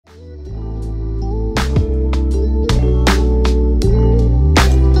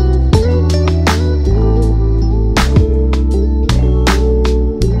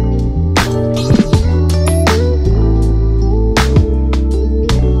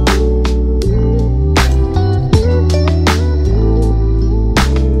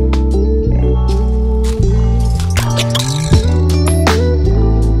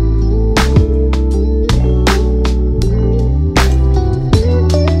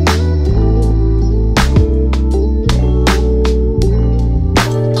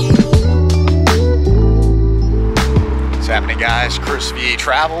Chris VA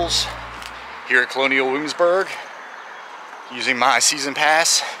Travels here at Colonial Williamsburg using my season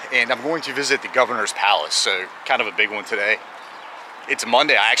pass, and I'm going to visit the Governor's Palace, so kind of a big one today. It's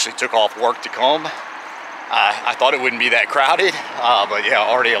Monday. I actually took off work to come. I thought it wouldn't be that crowded, but yeah,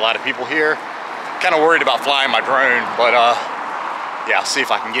 already a lot of people here. Kind of worried about flying my drone, but yeah, I'll see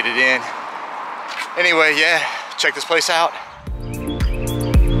if I can get it in. Anyway, yeah, check this place out.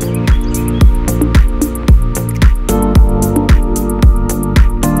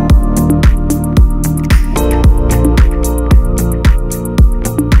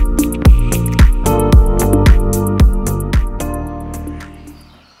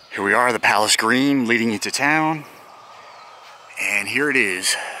 Here we are, the Palace Green leading into town. And here it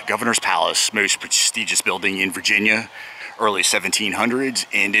is, Governor's Palace, most prestigious building in Virginia, early 1700s.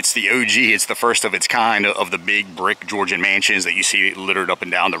 And it's the OG, it's the first of its kind of the big brick Georgian mansions that you see littered up and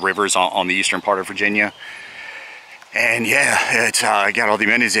down the rivers on the eastern part of Virginia. And yeah, it's got all the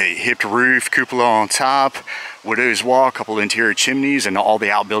amenities, a hipped roof, cupola on top, widow's walk, couple interior chimneys, and all the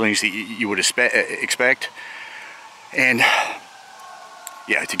outbuildings that you would expect. And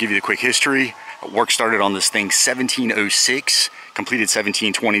yeah, to give you the quick history, work started on this thing 1706, completed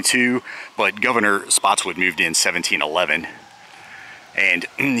 1722, but Governor Spotswood moved in 1711, and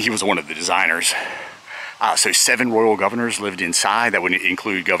he was one of the designers. So 7 royal governors lived inside. That would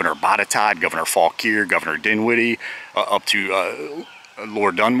include Governor Botetourt, Governor Fauquier, Governor Dinwiddie, up to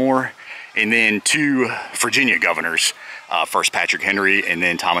Lord Dunmore, and then 2 Virginia governors, first Patrick Henry and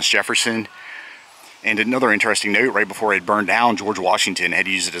then Thomas Jefferson. And another interesting note, right before it burned down, George Washington had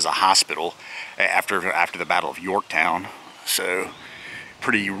used it as a hospital after the Battle of Yorktown. So,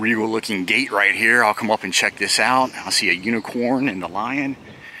 pretty regal looking gate right here. I'll come up and check this out. I'll see a unicorn and the lion.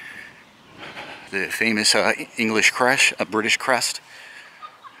 The famous English crest, a British crest.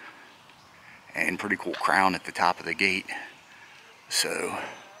 And pretty cool crown at the top of the gate. So,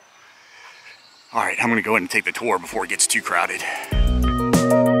 alright, I'm going to go ahead and take the tour before it gets too crowded.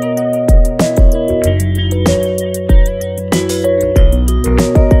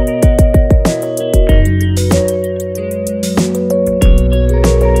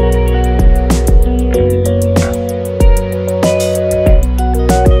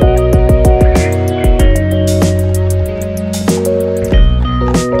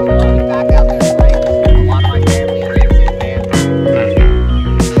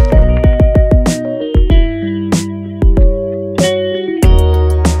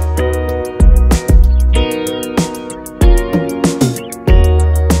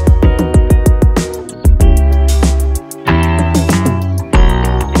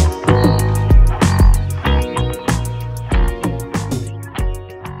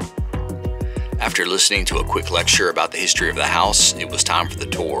 After listening to a quick lecture about the history of the house, it was time for the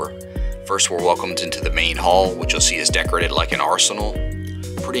tour. First, we're welcomed into the main hall, which you'll see is decorated like an arsenal.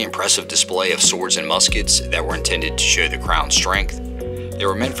 Pretty impressive display of swords and muskets that were intended to show the crown's strength. They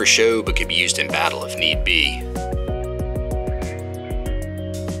were meant for show, but could be used in battle if need be.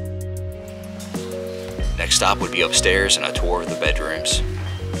 Next stop would be upstairs and a tour of the bedrooms.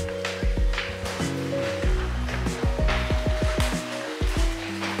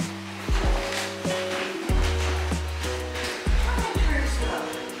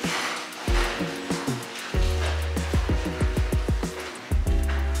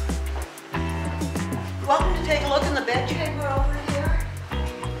 Welcome to take a look in the bedchamber over here.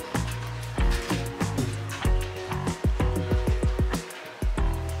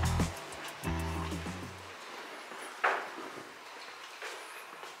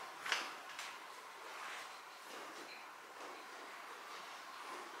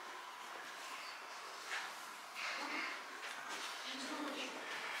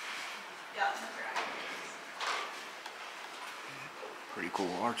 Pretty cool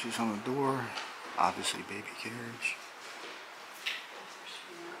arches on the door. Obviously baby carriage.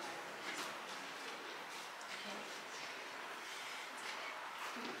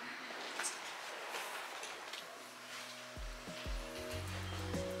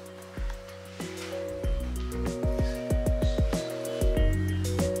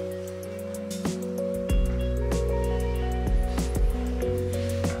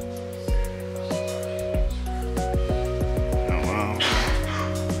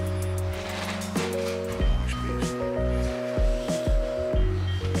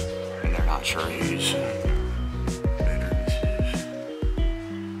 Not sure whose bedroom this is.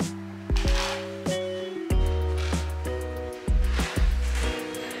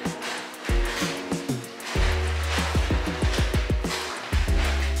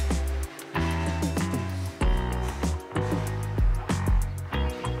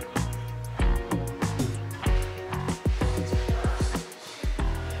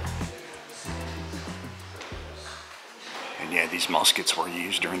 these muskets were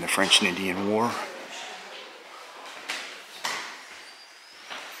used during the French and Indian War.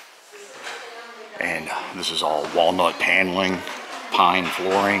 And this is all walnut paneling, pine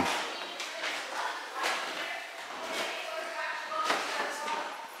flooring.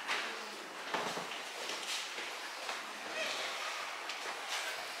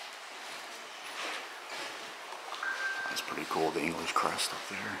 That's pretty cool, the English crest up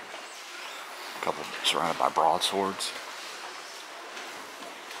there. A couple surrounded by broadswords.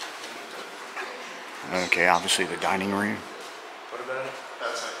 Okay, obviously the dining room. What about it?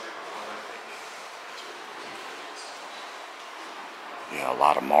 That's Yeah, a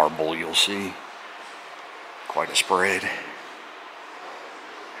lot of marble you'll see. Quite a spread.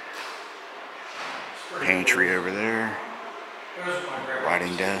 Pantry over there.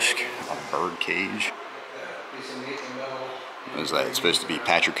 Writing desk. A bird cage. What is that? It's supposed to be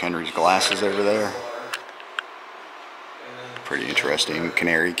Patrick Henry's glasses over there. Pretty interesting.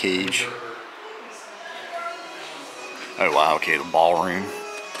 Canary cage. Oh wow, okay, the ballroom.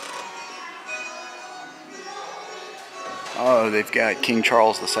 Oh, they've got King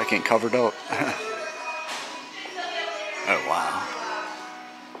Charles II covered up. Oh wow.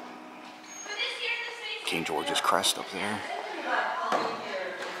 King George's crest up there.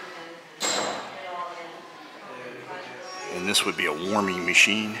 And this would be a warming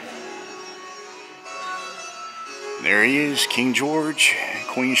machine. There he is, King George,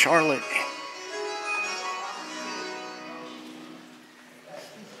 Queen Charlotte.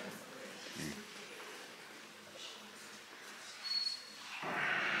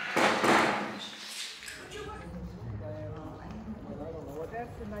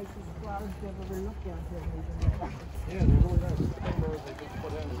 That's the nicest flowers you've ever looked at. Yeah, they're really nice. They just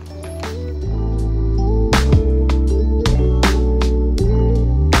put in.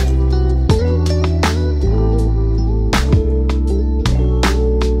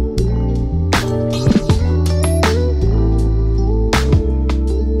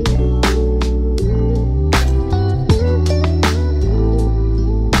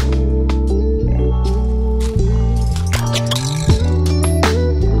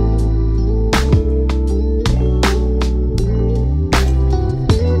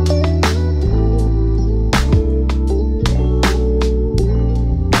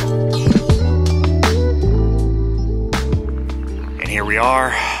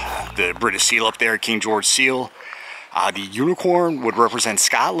 The British seal up there, King George seal. The unicorn would represent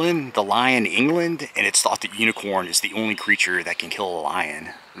Scotland, the lion England, and it's thought that unicorn is the only creature that can kill a lion.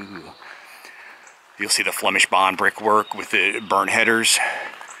 Ooh. You'll see the Flemish bond brickwork with the burnt headers.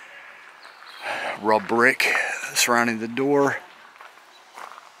 Rub brick surrounding the door.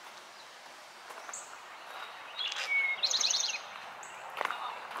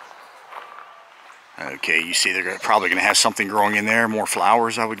 Okay, you see they're probably going to have something growing in there, more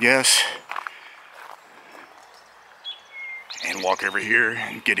flowers I would guess. And walk over here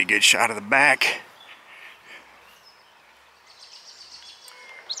and get a good shot of the back.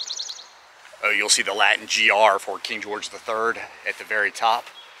 Oh, you'll see the Latin GR for King George III at the very top.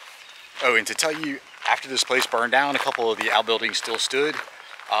 Oh, and to tell you, after this place burned down, a couple of the outbuildings still stood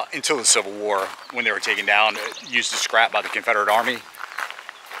until the Civil War, when they were taken down, used as scrap by the Confederate Army.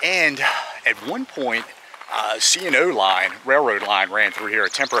 And at one point, C&O line, railroad line, ran through here, a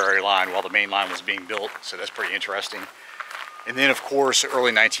temporary line while the main line was being built. So that's pretty interesting. And then, of course,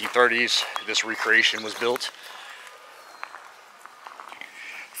 early 1930s, this recreation was built.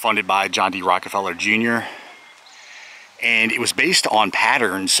 Funded by John D. Rockefeller Jr. And it was based on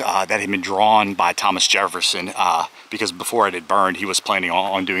patterns that had been drawn by Thomas Jefferson because before it had burned, he was planning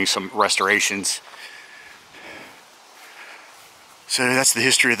on doing some restorations. So that's the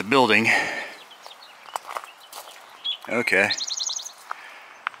history of the building. Okay.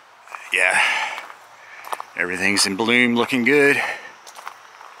 Yeah. Everything's in bloom, looking good.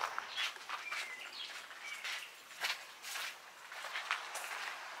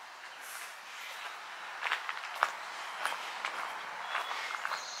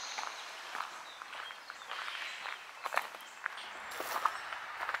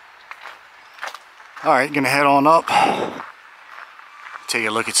 All right, gonna head on up. Take a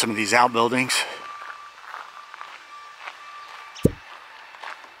look at some of these outbuildings.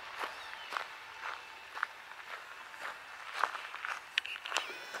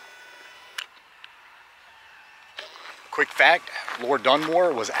 Quick fact, Lord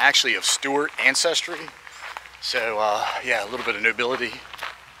Dunmore was actually of Stuart ancestry. So yeah, a little bit of nobility.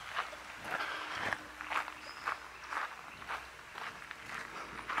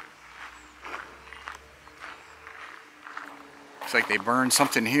 Looks like they burned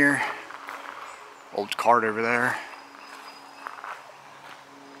something here. Old cart over there.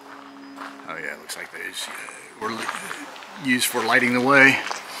 Oh yeah, it looks like those were used for lighting the way.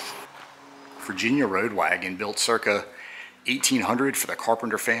 Virginia road wagon built circa 1800 for the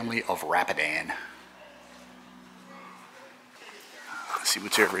carpenter family of Rapidan. Let's see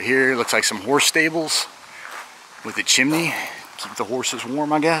what's over here. Looks like some horse stables with a chimney. Keep the horses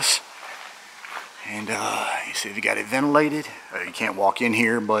warm, I guess. And you see they got it ventilated. You can't walk in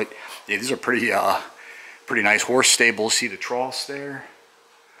here, but yeah, these are pretty nice horse stables. See the troughs there?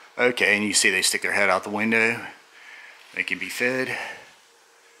 Okay, and you see they stick their head out the window. They can be fed.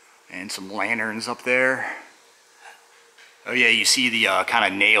 And some lanterns up there. Oh yeah, you see the kind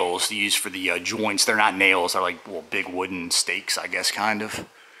of nails used for the joints. They're not nails, they're like little big wooden stakes, I guess, kind of.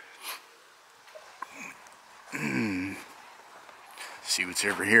 See what's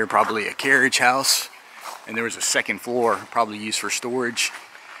over here, probably a carriage house. And there was a second floor, probably used for storage.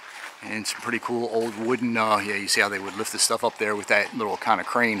 And some pretty cool old wooden, yeah, you see how they would lift the stuff up there with that little kind of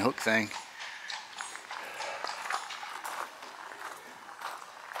crane hook thing.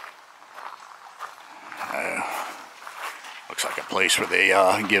 Looks like a place where they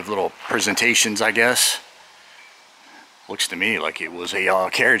give little presentations, I guess. Looks to me like it was a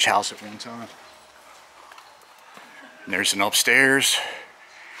carriage house at one time. And there's an upstairs.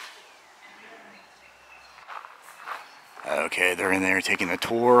 Okay, they're in there taking a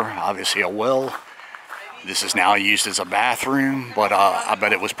tour. Obviously a well. This is now used as a bathroom, but I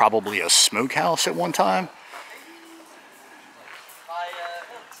bet it was probably a smokehouse at one time.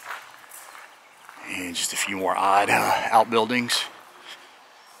 And just a few more odd outbuildings.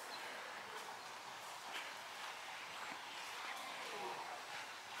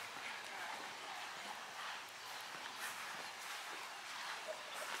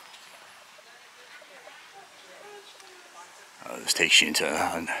 This takes you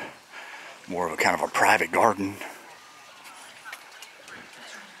into more of a kind of a private garden.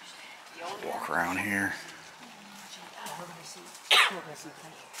 Walk around here.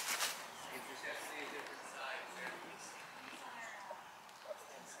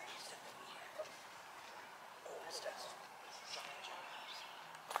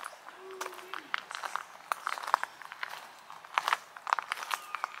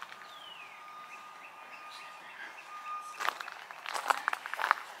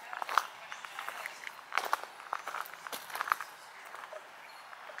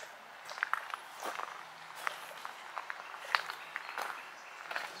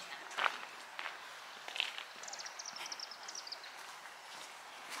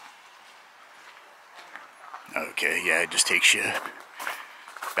 Okay, yeah, it just takes you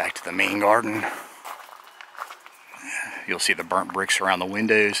back to the main garden. You'll see the burnt bricks around the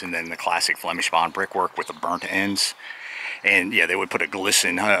windows, and then the classic Flemish bond brickwork with the burnt ends. And yeah, they would put a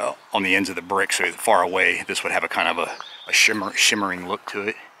glisten on the ends of the brick, so far away this would have a kind of a shimmering look to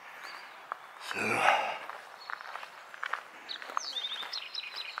it. So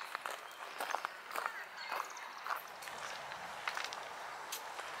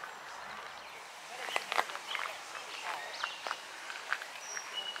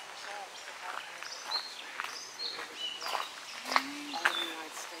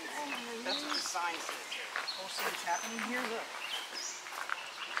That's what the sign says. Oh, see what's happening here? Look.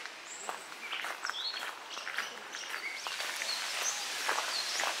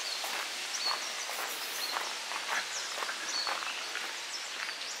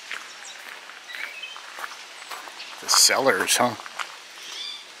 the cellars, huh?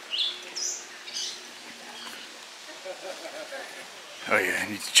 Oh yeah, I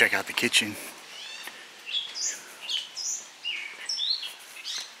need to check out the kitchen.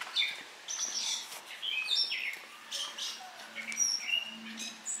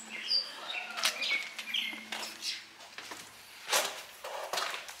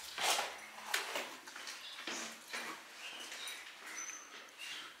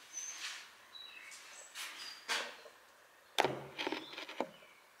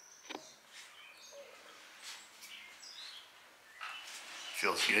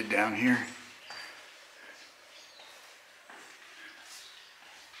 Feels good down here.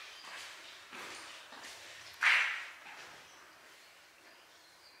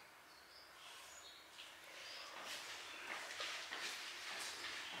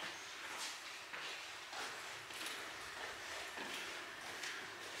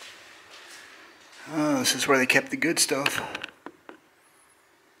 Oh, this is where they kept the good stuff.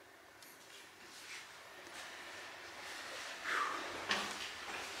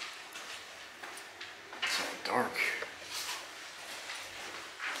 Dark.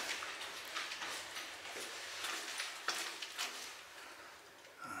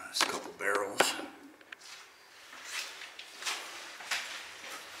 There's a couple barrels.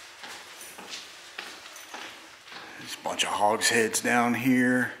 There's a bunch of hogsheads down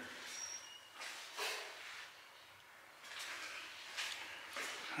here.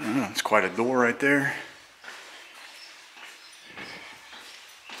 Oh, it's quite a door right there.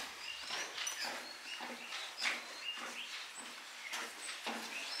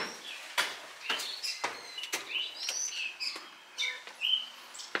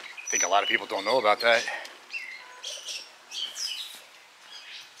 I think a lot of people don't know about that.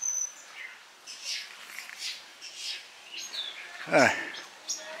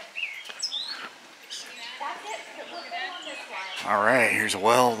 All right, here's a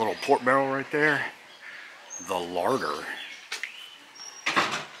well, a little port barrel right there. The larder.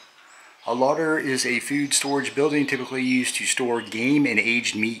 A larder is a food storage building typically used to store game and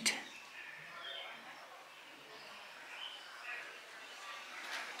aged meat.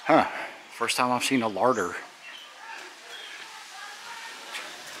 Huh, first time I've seen a larder.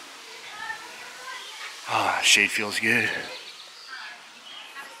 Ah, shade feels good.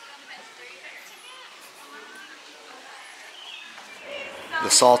 The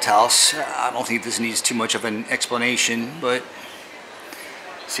salt house, I don't think this needs too much of an explanation, but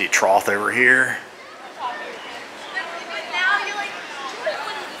see a trough over here.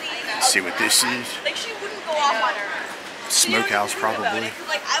 Let's see what this is. Like she wouldn't go off on her. Smokehouse probably.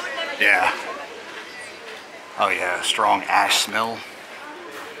 Like I would never. Yeah. Oh yeah, strong ash smell.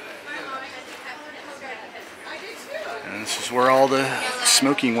 And this is where all the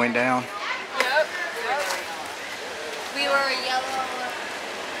smoking went down. Yep. We were a yellow.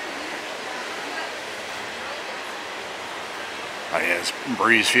 Oh yeah, this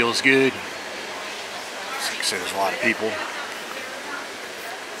breeze feels good. Like I said, there's a lot of people.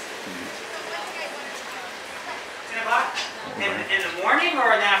 10 o'clock? In the morning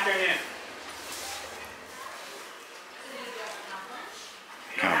or in the afternoon?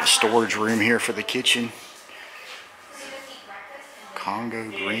 Kind of a storage room here for the kitchen. Congo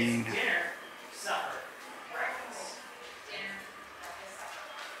green. Dinner, supper, breakfast.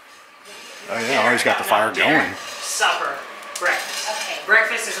 Oh yeah, always got the fire Dinner, going. supper, breakfast. Okay.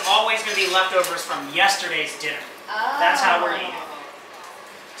 Breakfast is always going to be leftovers from yesterday's dinner. Oh. That's how we're eating.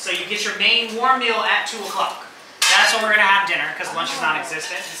 So you get your main warm meal at 2 o'clock. That's when we're going to have dinner because lunch is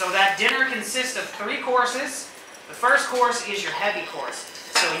non-existent. And so that dinner consists of 3 courses. The first course is your heavy course.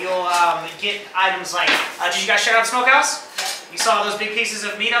 So you'll get items like, did you guys check out the smokehouse? You saw those big pieces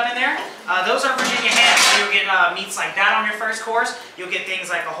of meat up in there? Those are Virginia hams. So you'll get meats like that on your first course. You'll get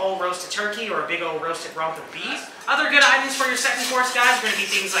things like a whole roasted turkey or a big old roasted rump of beef. Other good items for your second course, guys, are going to be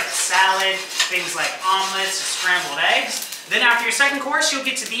things like salad, things like omelets, scrambled eggs. Then after your second course, you'll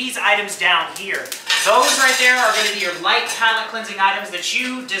get to these items down here. Those right there are going to be your light palate cleansing items that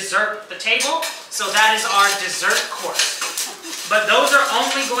you dessert the table. So that is our dessert course. But those are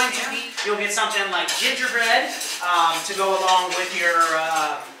only going to be, you'll get something like gingerbread to go along with your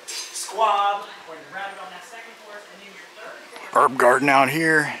squab or your rabbit on that second course, and then your third course. Herb garden out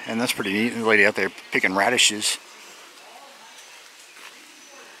here, and that's pretty neat. The lady out there picking radishes.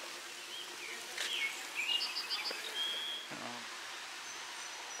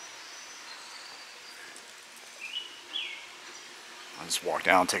 I'll just walk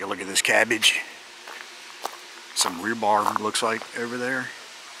down and take a look at this cabbage. Some rhubarb looks like over there.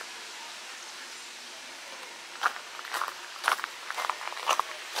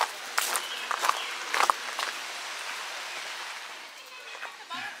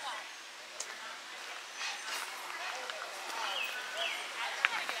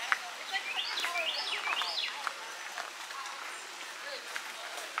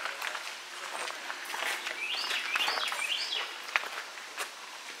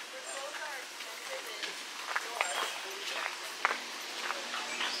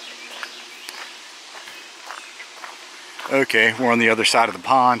 Okay, we're on the other side of the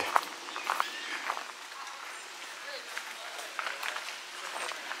pond.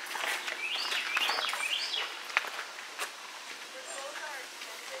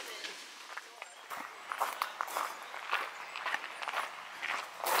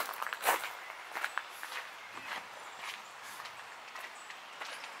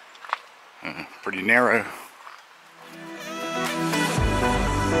 Pretty narrow.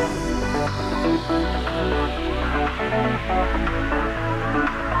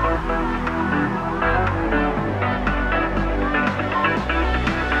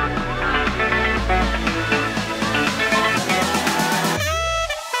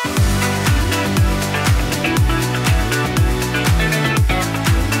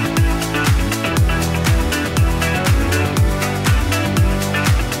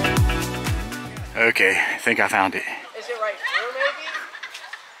 Okay, I think I found it. Is it right here,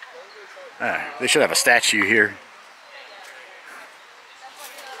 maybe? They should have a statue here.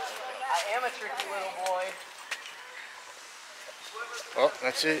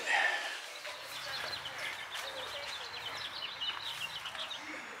 That's it.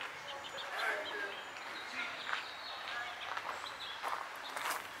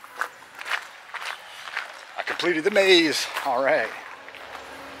 I completed the maze. All right.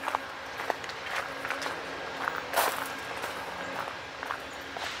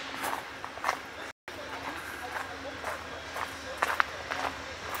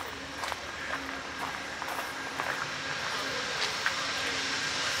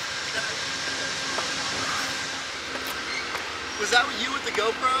 Was that you with the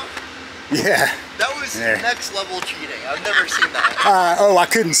GoPro? Yeah. That was Yeah. next level cheating. I've never seen that. Oh, I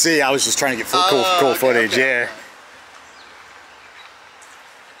couldn't see. I was just trying to get cool okay, footage. okay. Yeah.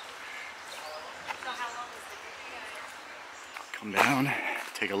 Come down,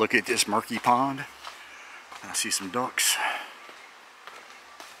 take a look at this murky pond. I see some ducks.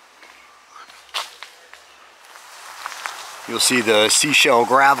 You'll see the seashell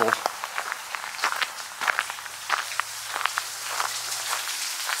gravel.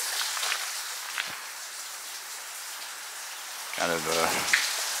 Kind of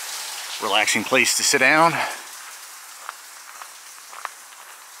a relaxing place to sit down.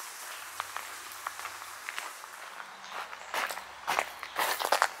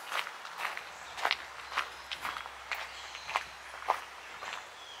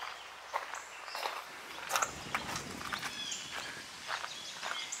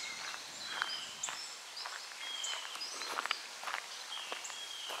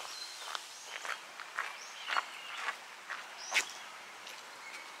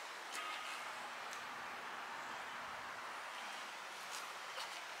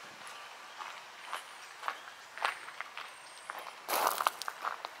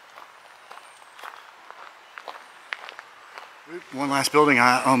 One last building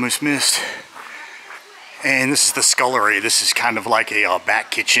I almost missed, and this is the scullery. This is kind of like a back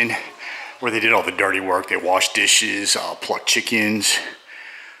kitchen where they did all the dirty work. They washed dishes, plucked chickens,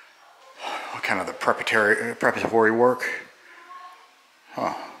 kind of the preparatory work.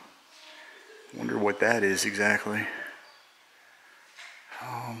 Huh. Wonder what that is exactly.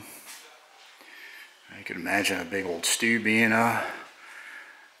 I could imagine a big old stew being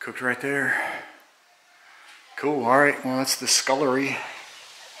cooked right there. Cool, all right, well that's the scullery. I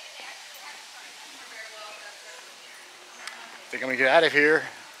think I'm gonna get out of here.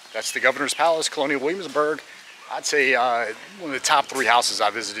 That's the Governor's Palace, Colonial Williamsburg. I'd say one of the top 3 houses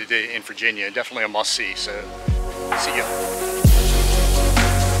I visited in Virginia. Definitely a must-see, so see ya.